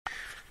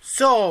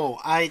So,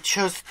 I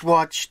just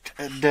watched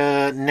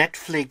the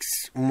Netflix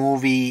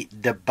movie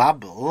The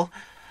Bubble,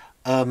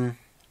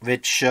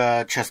 which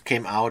just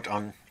came out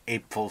on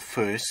April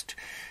 1st.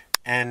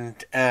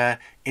 And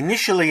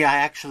initially, I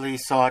actually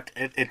thought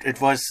it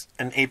was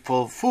an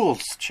April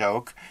Fool's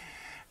joke,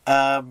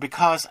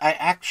 because I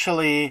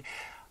actually,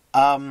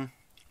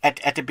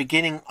 at the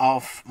beginning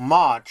of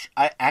March,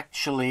 I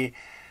actually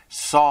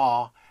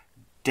saw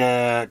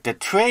the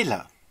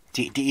trailer,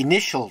 the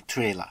initial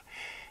trailer.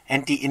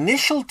 And the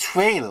initial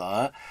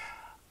trailer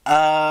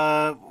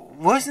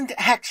wasn't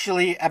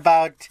actually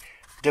about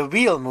the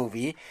real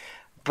movie,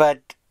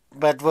 but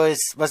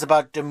was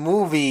about the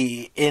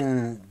movie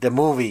in the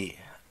movie.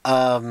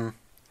 So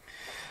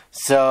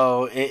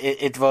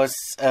it was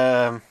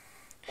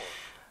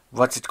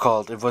what's it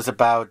called? It was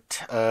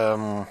about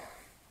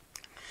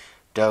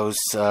those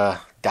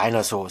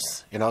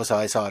dinosaurs, So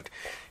I thought,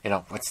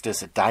 what's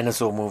this, a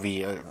dinosaur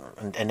movie?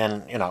 And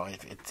then,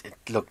 it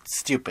looked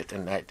stupid,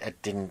 and I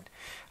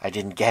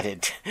didn't get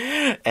it.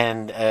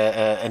 And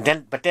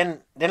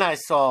then I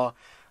saw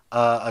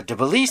the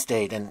release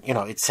date, and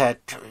it said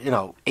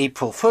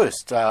April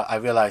 1st. I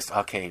realized,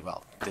 okay,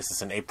 well, this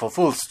is an April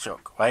Fool's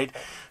joke, right?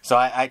 So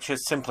I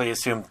just simply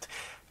assumed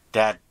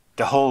that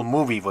the whole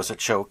movie was a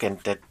joke,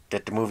 and that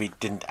the movie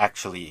didn't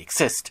actually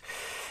exist.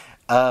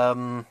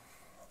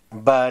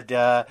 But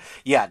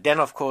then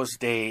of course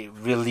they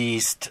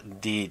released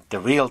the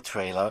real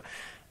trailer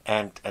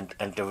and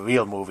the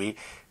real movie,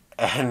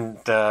 and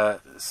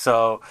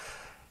so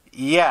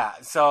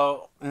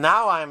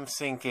now I'm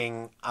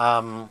thinking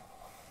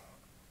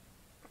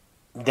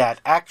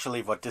that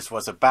actually what this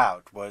was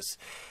about was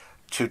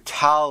to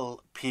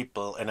tell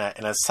people in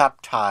a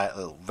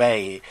subtle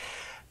way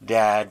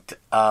that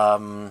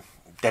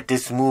that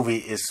this movie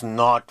is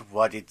not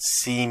what it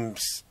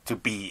seems to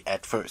be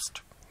at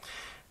first.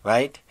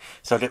 Right?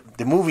 So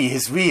the movie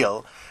is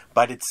real,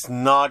 but it's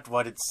not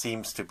what it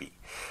seems to be.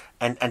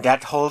 And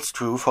that holds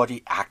true for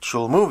the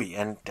actual movie.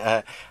 And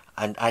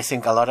I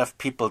think a lot of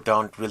people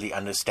don't really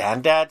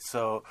understand that,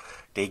 so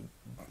they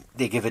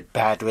give it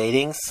bad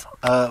ratings.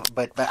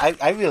 But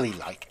I really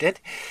liked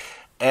it.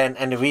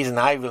 And the reason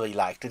I really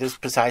liked it is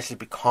precisely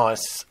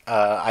because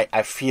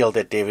I feel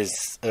that there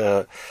is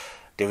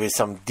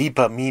some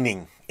deeper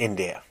meaning in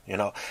there,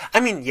 I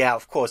mean, yeah,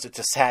 of course, it's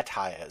a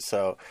satire,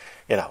 so,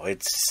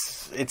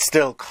 it's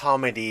still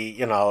comedy,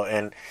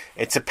 and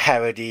it's a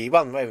parody.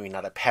 Well, maybe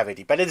not a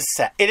parody, but it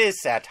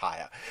is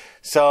satire.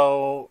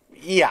 So,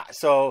 yeah,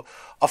 so,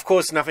 of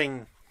course,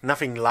 nothing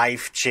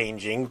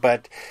life-changing,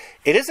 but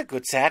it is a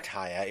good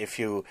satire if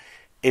you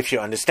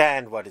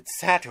understand what it's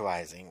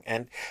satirizing.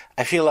 And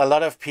I feel a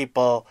lot of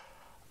people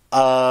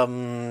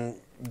don't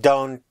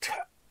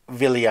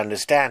really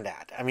understand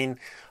that. I mean,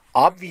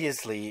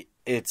 obviously,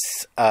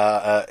 it's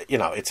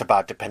it's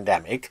about the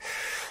pandemic.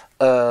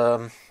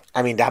 I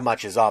mean, that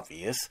much is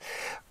obvious,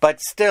 but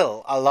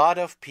still, a lot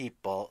of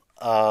people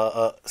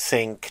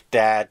think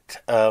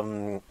that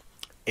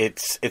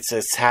it's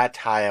a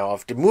satire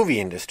of the movie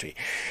industry,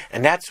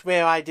 and that's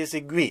where I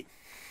disagree.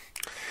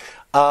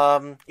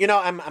 I'm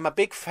a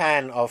big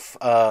fan of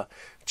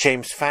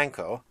James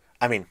Franco.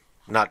 I mean,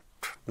 not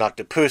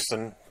the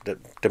person,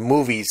 the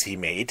movies he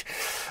made.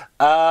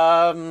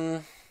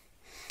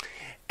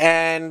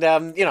 And,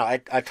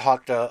 I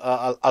talked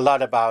a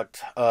lot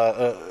about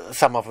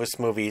some of his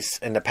movies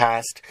in the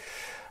past.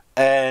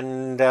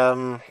 And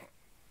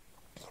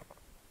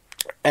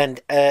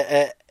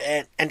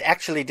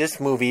actually this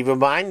movie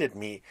reminded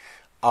me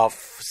of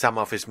some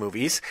of his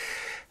movies.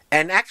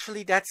 And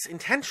actually that's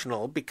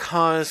intentional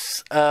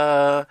because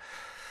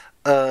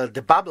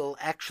The Bubble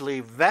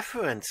actually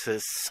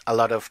references a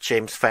lot of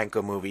James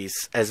Franco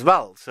movies as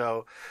well.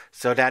 So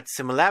that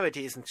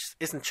similarity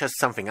isn't just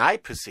something I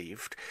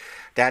perceived.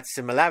 That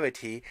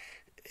similarity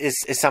is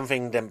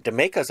something the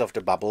makers of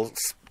the Bubble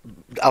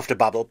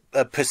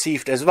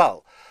perceived as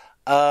well.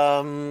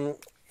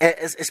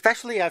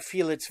 Especially, I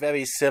feel it's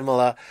very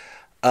similar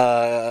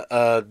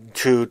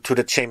to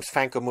the James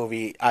Franco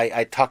movie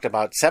I talked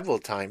about several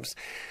times,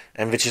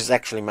 and which is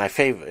actually my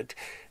favorite,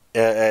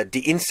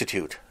 The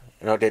Institute.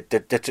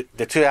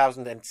 The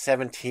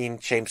 2017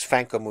 James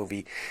Franco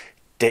movie,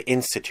 The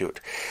Institute.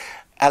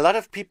 A lot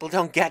of people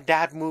don't get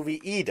that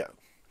movie either.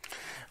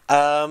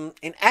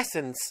 In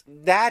essence,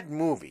 that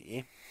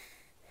movie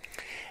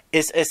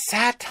is a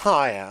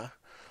satire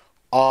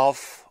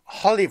of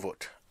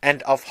Hollywood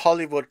and of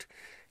Hollywood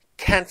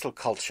cancel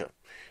culture.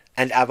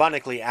 And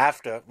ironically,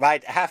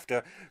 right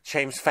after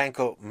James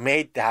Franco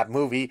made that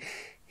movie,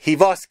 he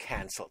was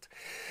cancelled.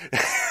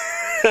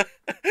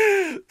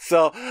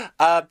 So,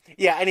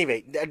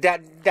 anyway,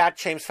 that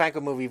James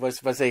Franco movie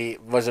was a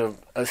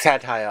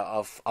satire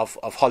of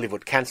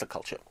Hollywood cancel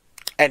culture.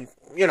 And,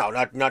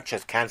 not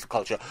just cancel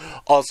culture,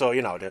 also,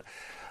 a lot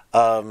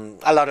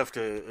of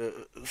the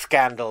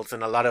scandals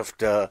and a lot of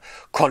the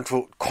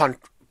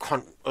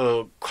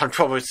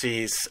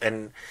controversies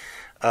and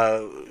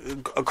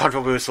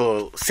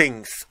controversial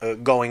things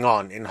going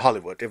on in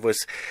Hollywood. It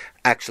was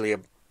actually a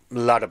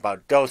lot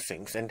about those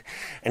things. And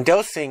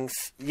those things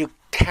you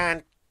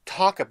can't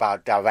talk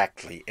about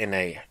directly in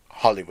a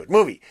Hollywood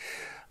movie.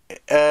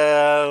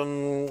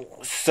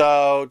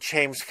 So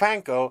James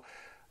Franco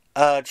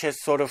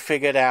just sort of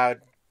figured out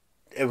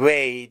a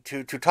way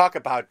to talk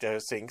about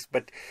those things,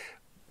 but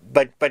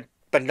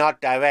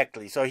not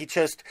directly. So he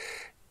just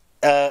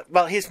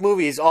his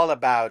movie is all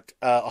about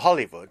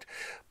Hollywood,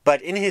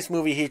 but in his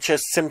movie he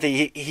just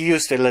simply he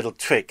used a little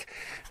trick.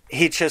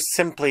 He just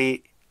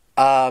simply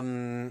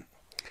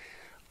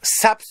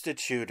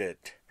substituted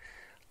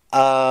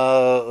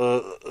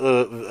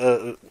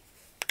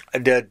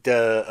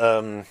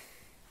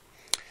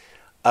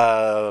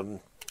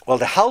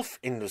the health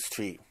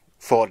industry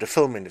for the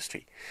film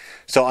industry.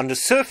 So on the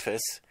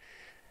surface,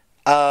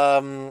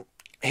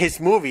 his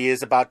movie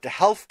is about the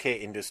healthcare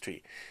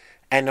industry,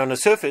 and on the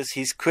surface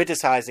he's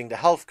criticizing the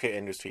healthcare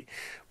industry.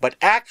 But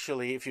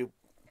actually, if you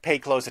pay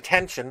close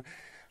attention,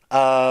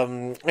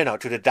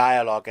 to the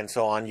dialogue and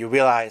so on, you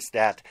realize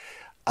that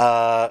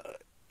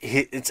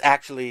it's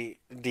actually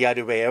the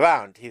other way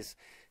around. He's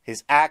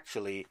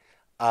actually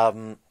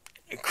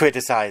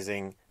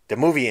criticizing the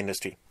movie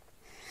industry.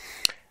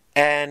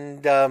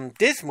 And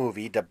this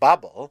movie, The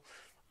Bubble,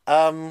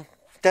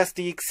 does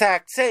the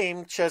exact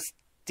same, just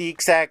the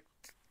exact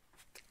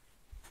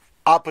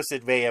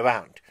opposite way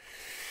around.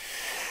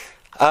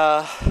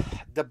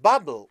 The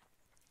Bubble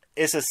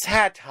is a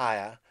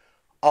satire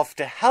of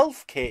the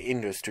healthcare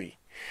industry.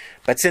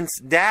 But since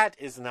that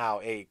is now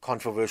a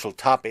controversial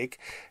topic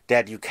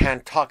that you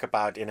can't talk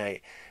about in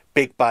a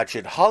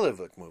big-budget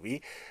Hollywood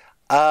movie,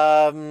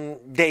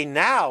 they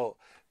now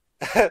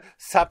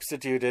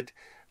substituted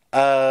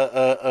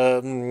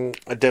the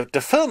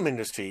film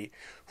industry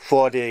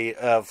for the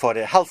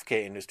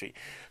healthcare industry.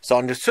 So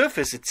on the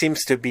surface, it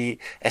seems to be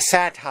a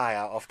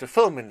satire of the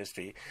film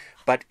industry,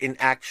 but in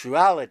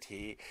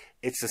actuality,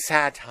 it's a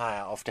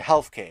satire of the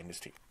healthcare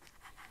industry.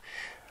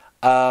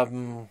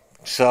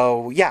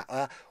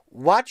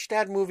 Watch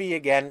that movie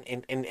again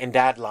in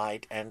that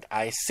light, and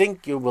I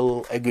think you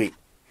will agree.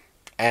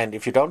 And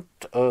if you don't,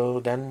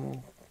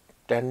 then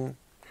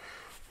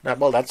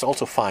that's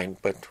also fine.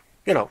 But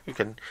you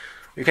can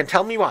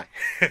tell me why.